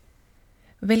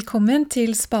Velkommen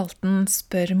til spalten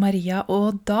Spør Maria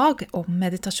og Dag om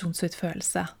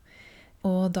meditasjonsutførelse.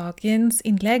 Og dagens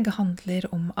innlegg handler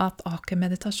om at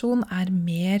AKE-meditasjon er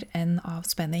mer enn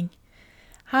avspenning.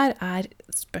 Her er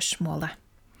spørsmålet.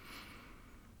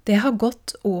 Det har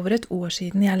gått over et år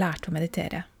siden jeg lærte å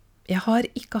meditere. Jeg har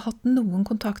ikke hatt noen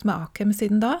kontakt med AKE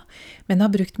siden da, men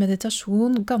har brukt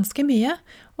meditasjon ganske mye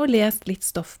og lest litt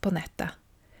stoff på nettet.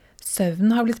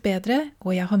 Søvnen har blitt bedre,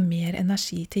 og jeg har mer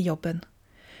energi til jobben.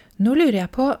 Nå lurer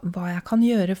jeg på hva jeg kan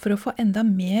gjøre for å få enda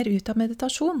mer ut av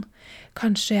meditasjon.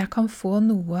 Kanskje jeg kan få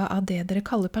noe av det dere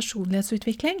kaller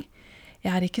personlighetsutvikling?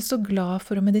 Jeg er ikke så glad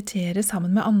for å meditere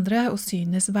sammen med andre, og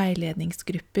synes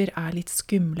veiledningsgrupper er litt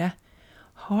skumle.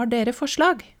 Har dere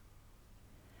forslag?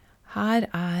 Her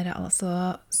er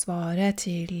altså svaret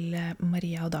til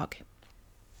Maria og Dag.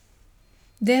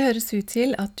 Det høres ut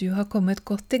til at du har kommet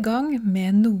godt i gang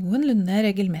med noenlunde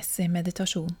regelmessig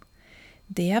meditasjon.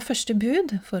 Det er første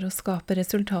bud for å skape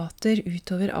resultater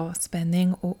utover avspenning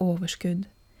og overskudd.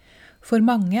 For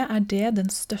mange er det den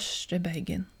største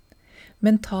bøygen.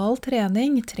 Mental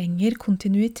trening trenger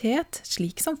kontinuitet,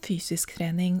 slik som fysisk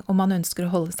trening, om man ønsker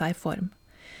å holde seg i form.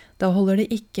 Da holder det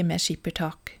ikke med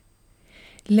skippertak.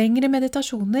 Lengre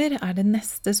meditasjoner er det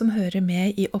neste som hører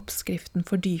med i oppskriften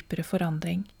for dypere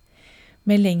forandring.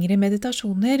 Med lengre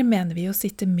meditasjoner mener vi å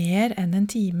sitte mer enn en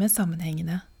time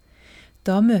sammenhengende.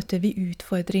 Da møter vi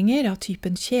utfordringer av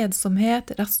typen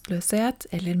kjedsomhet, rastløshet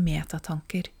eller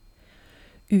metatanker.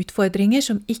 Utfordringer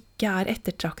som ikke er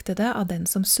ettertraktede av den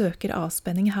som søker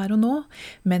avspenning her og nå,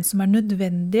 men som er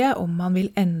nødvendige om man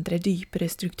vil endre dypere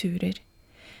strukturer.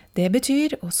 Det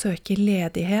betyr å søke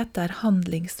ledighet der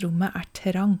handlingsrommet er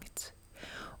trangt.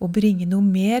 Å bringe noe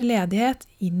mer ledighet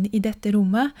inn i dette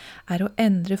rommet er å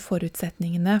endre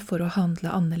forutsetningene for å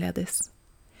handle annerledes.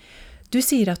 Du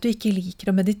sier at du ikke liker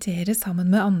å meditere sammen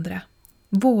med andre.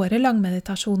 Våre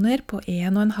langmeditasjoner på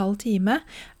 1,5 time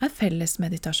er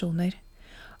fellesmeditasjoner.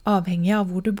 Avhengig av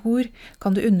hvor du bor,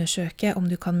 kan du undersøke om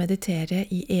du kan meditere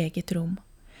i eget rom.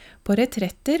 På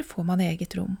retretter får man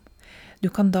eget rom. Du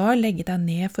kan da legge deg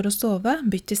ned for å sove,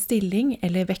 bytte stilling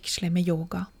eller veksle med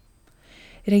yoga.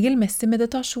 Regelmessig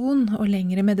meditasjon og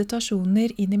lengre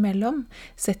meditasjoner innimellom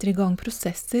setter i gang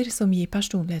prosesser som gir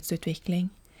personlighetsutvikling.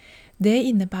 Det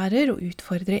innebærer å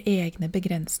utfordre egne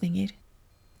begrensninger.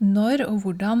 Når og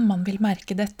hvordan man vil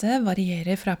merke dette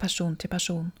varierer fra person til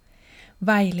person.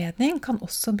 Veiledning kan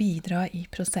også bidra i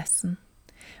prosessen.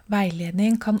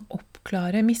 Veiledning kan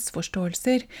oppklare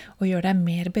misforståelser og gjøre deg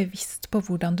mer bevisst på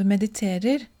hvordan du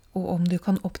mediterer, og om du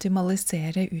kan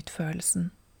optimalisere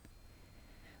utførelsen.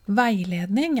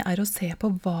 Veiledning er å se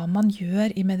på hva man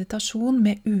gjør i meditasjon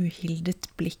med uhildet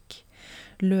blikk.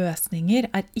 Løsninger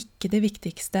er ikke det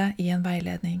viktigste i en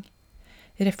veiledning.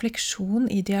 Refleksjon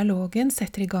i dialogen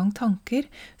setter i gang tanker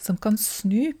som kan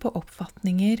snu på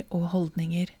oppfatninger og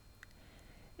holdninger.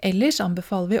 Ellers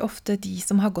anbefaler vi ofte de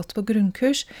som har gått på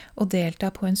grunnkurs å delta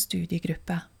på en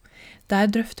studiegruppe. Der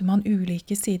drøfter man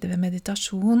ulike sider ved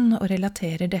meditasjon og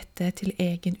relaterer dette til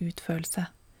egen utførelse.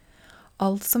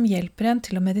 Alt som hjelper en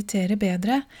til å meditere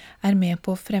bedre er med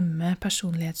på å fremme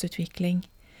personlighetsutvikling.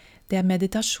 Det er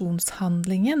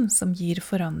meditasjonshandlingen som gir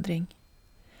forandring.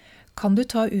 Kan du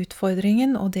ta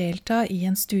utfordringen og delta i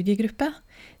en studiegruppe?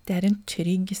 Det er en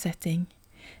trygg setting.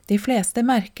 De fleste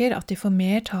merker at de får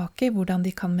mer tak i hvordan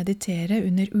de kan meditere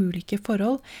under ulike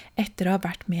forhold etter å ha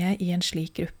vært med i en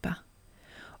slik gruppe.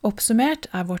 Oppsummert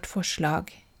er vårt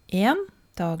forslag 1.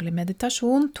 Daglig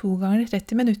meditasjon 2 ganger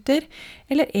 30 minutter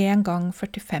eller 1 gang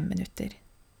 45 minutter.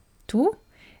 2.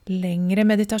 Lengre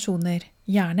meditasjoner,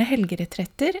 gjerne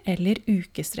helgeretretter eller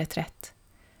ukesretrett.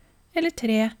 Eller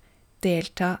 3.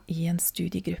 Delta i en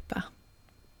studiegruppe.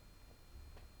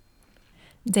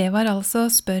 Det var altså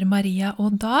Spør Maria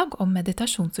og Dag om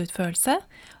meditasjonsutførelse,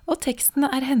 og teksten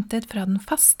er hentet fra den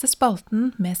faste spalten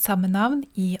med samme navn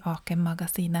i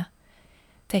AKE-magasinet.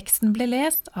 Teksten ble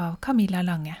lest av Camilla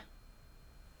Lange.